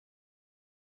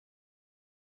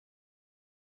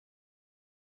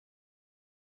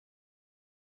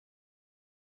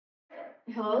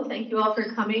Hello, thank you all for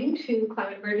coming to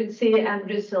Climate Emergency and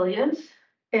Resilience.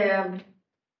 We'll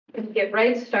get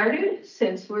right started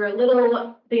since we're a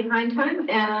little behind time,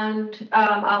 and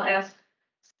I'll ask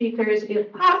speakers,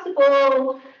 if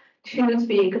possible, to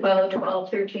speak about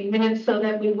 12-13 minutes so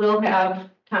that we will have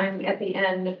time at the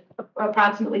end,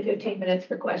 approximately 15 minutes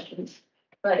for questions.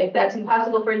 But if that's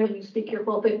impossible for you, you speak your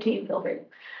full 15, feel free.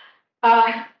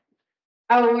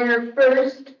 Our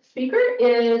first speaker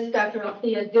is Dr.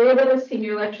 Althea Davies,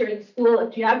 Senior Lecturer in the School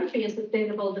of Geography and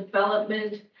Sustainable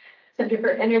Development, Center for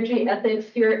Energy Ethics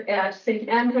here at St.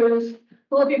 Andrews,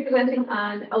 who will be presenting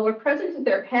on our present and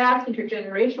their past,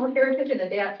 intergenerational heritage, and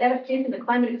adaptation to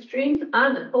climate extremes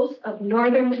on the coast of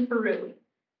northern Peru.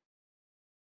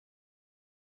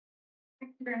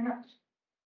 Thank you very much.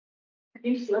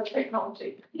 Useless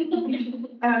technology.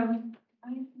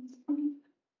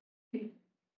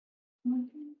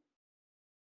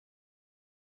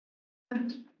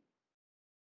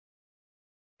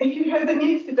 If you heard the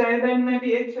news today, then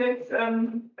maybe it's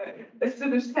a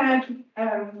sort of sad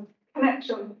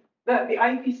connection that the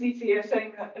IPCC are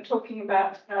saying that they're talking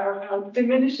about our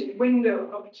diminishing window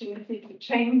of opportunity to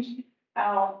change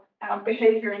our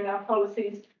behaviour and our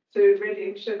policies to really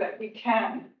ensure that we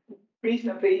can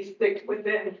reasonably stick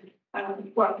within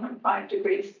 1.5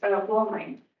 degrees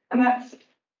warming. And that's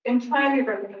entirely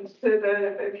relevant to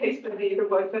the case study, the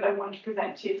work that I want to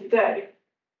present to you today.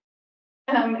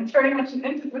 It's very much an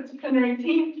interdisciplinary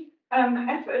team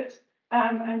effort,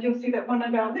 and you'll see that one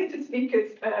of our later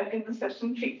speakers in the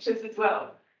session features as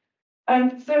well.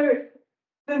 So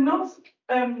the North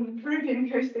Peruvian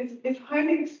coast is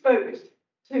highly exposed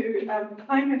to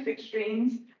climate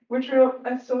extremes, which are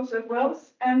a source of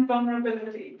wealth and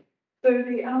vulnerability. So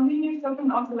the El Niño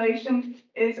Southern Oscillation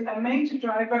is a major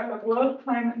driver of world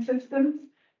climate systems.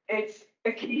 It's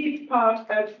a key part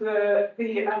of the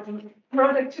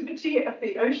productivity of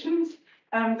the oceans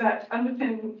that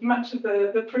underpin much of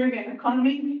the Peruvian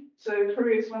economy. So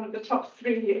Peru is one of the top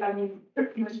 3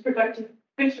 most productive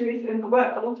fisheries in the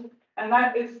world, and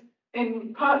that is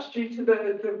in part due to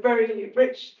the very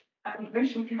rich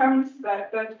ocean currents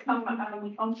that come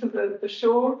onto the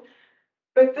shore.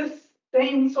 But this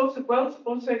same source of wealth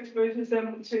also exposes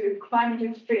them to climate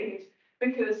extremes,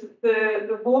 because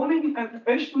the warming of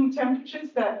ocean temperatures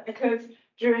that occurs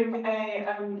during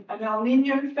an El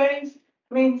Nino phase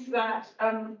means that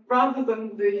rather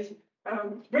than these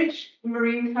rich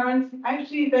marine currents,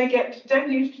 actually they get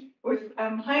deluged with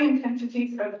high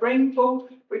intensities of rainfall,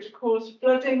 which cause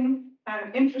flooding,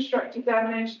 infrastructure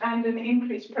damage, and an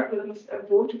increased prevalence of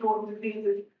waterborne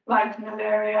diseases like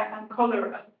malaria and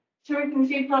cholera. So we can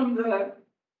see from the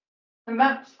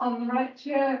maps on the right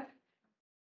here,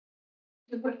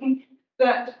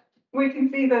 that we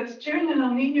can see that during an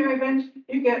El Nino event,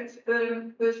 you get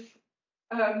this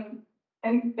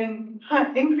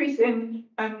increase in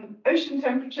ocean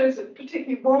temperatures,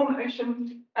 particularly warm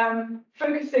oceans,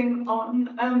 focusing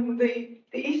on the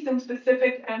eastern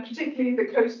Pacific and particularly the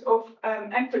coast of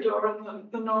Ecuador and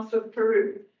the north of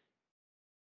Peru.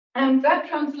 And that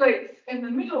translates in the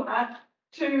middle map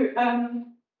to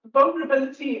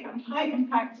vulnerability and high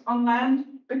impacts on land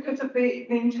because of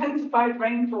the intensified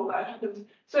rainfall that happens.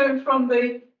 So from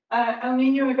the El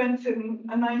Nino events in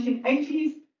the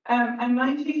 1980s and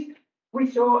 90s, we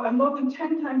saw a more than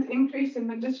 10 times increase in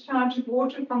the discharge of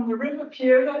water from the river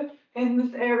Piura in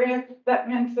this area. That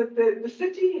meant that the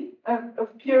city of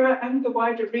Piura and the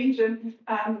wider region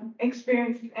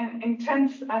experienced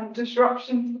intense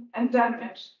disruptions and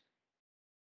damage.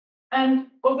 And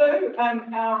although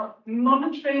our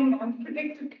monitoring and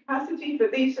predictive capacity for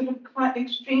these sort of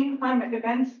extreme climate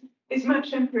events is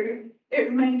much improved, it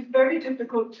remains very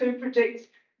difficult to predict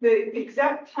the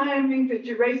exact timing, the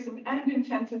duration, and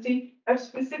intensity of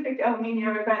specific El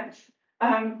Nino events,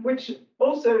 which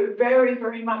also vary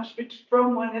very much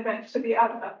from one event to the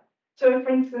other. So, for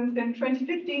instance, in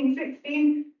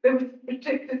 2015-16, there was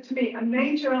predicted to be a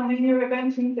major El Nino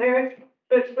event in this area,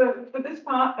 but for this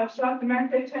part of South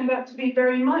America, it turned out to be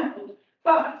very mild.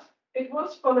 But it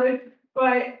was followed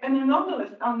by an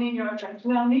anomalous El Nino event,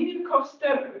 an El Nino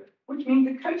Costero, which means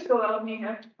a coastal El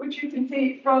Nino, which you can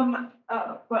see from,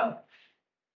 well,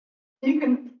 you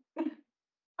can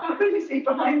really see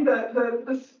behind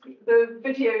the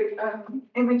video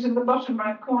image in the bottom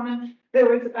right corner. There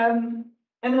was an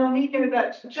El Nino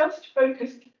that just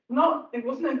focused, it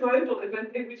wasn't a global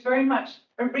event, it was very much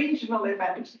a regional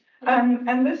event.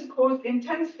 And this caused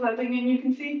intense flooding, and you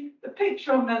can see the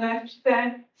picture on the left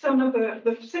there, some of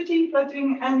the city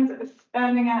flooding and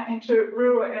expanding out into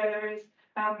rural areas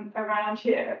around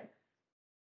here.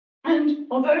 And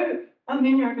although El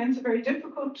Nino events are very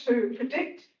difficult to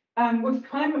predict, with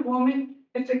climate warming,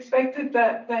 it's expected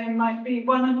that they might be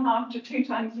 1.5 to 2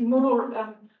 times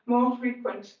more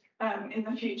frequent in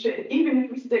the future, even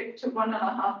if we stick to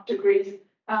 1.5 degrees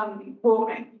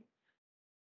warming.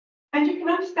 And you can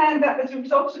understand that as a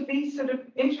result of these sort of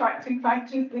interacting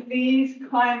factors, disease,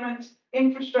 climate,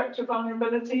 infrastructure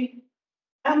vulnerability,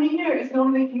 El Nino is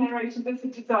normally narrated as a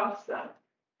disaster.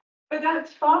 But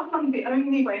that's far from the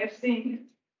only way of seeing it,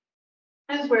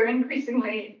 as we're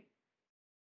increasingly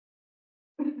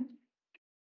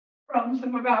from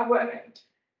some of our work.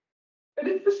 But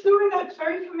it's the story that's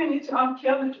very familiar to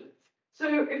archaeologists.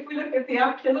 So if we look at the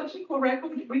archaeological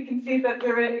record, we can see that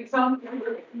there are examples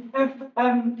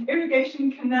of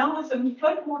irrigation canals and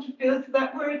floodwater fields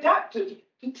that were adapted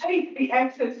to take the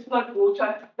excess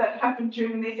floodwater that happened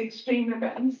during these extreme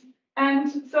events. And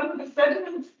some of the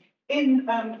sediments in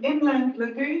inland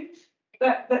lagoons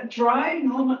that dry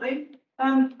normally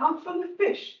are full of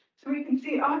fish. So we can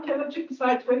see archaeological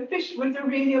sites where fish was a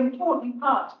really important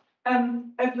part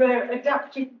of their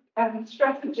adaptive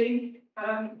strategy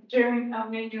during El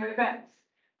Nino events.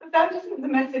 But that isn't the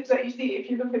message that you see if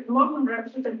you look at modern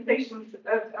representations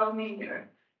of El Nino.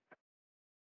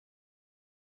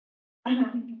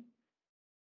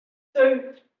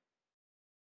 So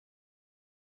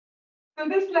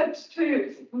this led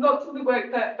to lots of the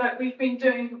work that we've been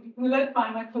doing, led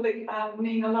by my colleague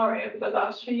Nina Laurie over the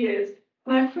last few years.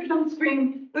 And I've put on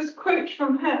screen this quote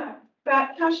from her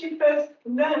about how she first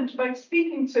learned by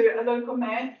speaking to a local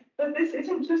mayor that this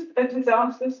isn't just a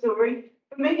disaster story.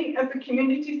 For many of the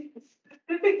communities,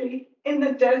 specifically in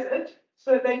the desert,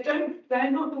 so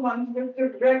they're not the ones with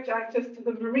direct access to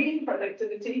the marine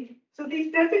productivity. So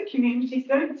these desert communities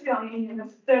don't see El Nino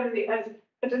necessarily as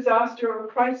a disaster or a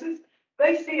crisis.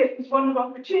 They see it as one of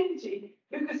opportunity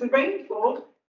because the rainfall